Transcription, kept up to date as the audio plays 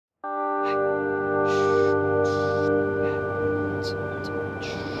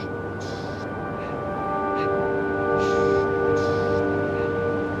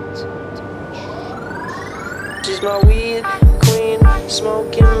She's my weed queen,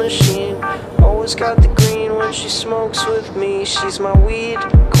 smoking machine. Always got the green when she smokes with me. She's my weed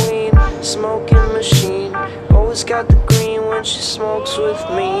queen, smoking machine. Always got the green when she smokes with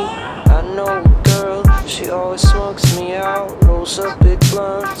me. I know a girl, she always smokes me out. Rolls up big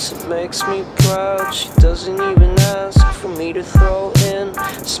blunts, it makes me proud. She doesn't even ask for me to throw in.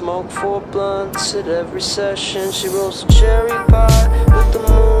 Smoke 4 blunts at every session. She rolls a cherry pie with the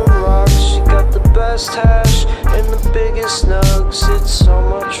moon rocks. She got the best hash and the biggest nugs. It's so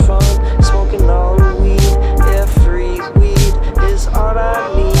much fun smoking all the weed. Yeah, free weed is all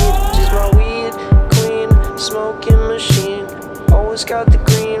I need. She's my weed queen, smoking machine. Always got the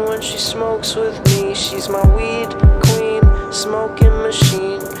green when she smokes with me. She's my weed queen, smoking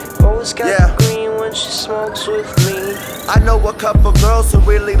machine. Always got the green when she smokes with me. I know a couple girls who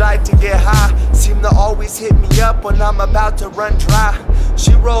really like to get high. Seem to always hit me up when I'm about to run dry.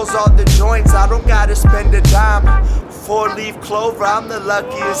 She rolls all the joints, I don't gotta spend a dime. 4-leaf clover, I'm the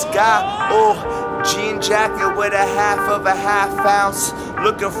luckiest guy. Oh, jean jacket with a half ounce.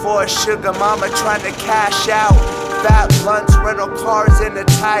 Looking for a sugar mama trying to cash out. Fat blunts, rental cars in a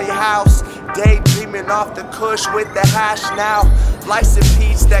tight house. Daydreaming off the kush with the hash now. Slice of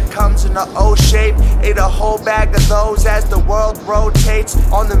peach that comes in a O shape. Ate a whole bag of those as the world rotates.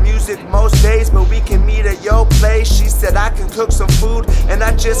 On the music most days, but we can meet at your place. She said I can cook some food and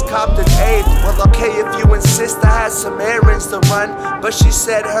I just copped an 8. Well, okay if you insist, I had some errands to run, but she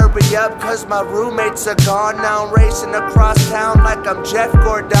said hurry up cause my roommates are gone. Now I'm racing across town like I'm Jeff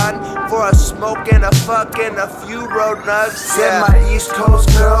Gordon for a smoke and a fuck and a few road nugs. Said my East Coast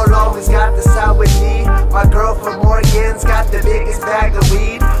girl always got the sour D. My girl from Oregon's got the biggest bag of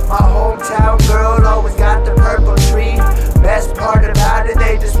weed. My hometown girl always got the purple tree. Best part about it,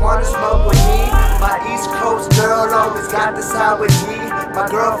 they just wanna smoke with me. My East Coast girl always got the sour D. My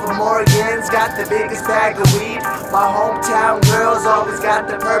girl from Oregon's got the biggest bag of weed. My hometown girls always got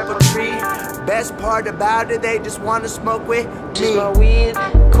the purple tree. Best part about it, they just wanna smoke with me. She's my weed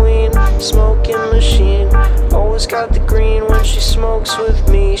queen, smoking machine. Always got the green when she smokes with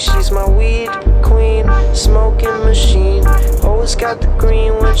me. She's my weed queen, smoking machine. Always got the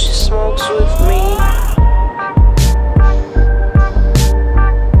green when she smokes with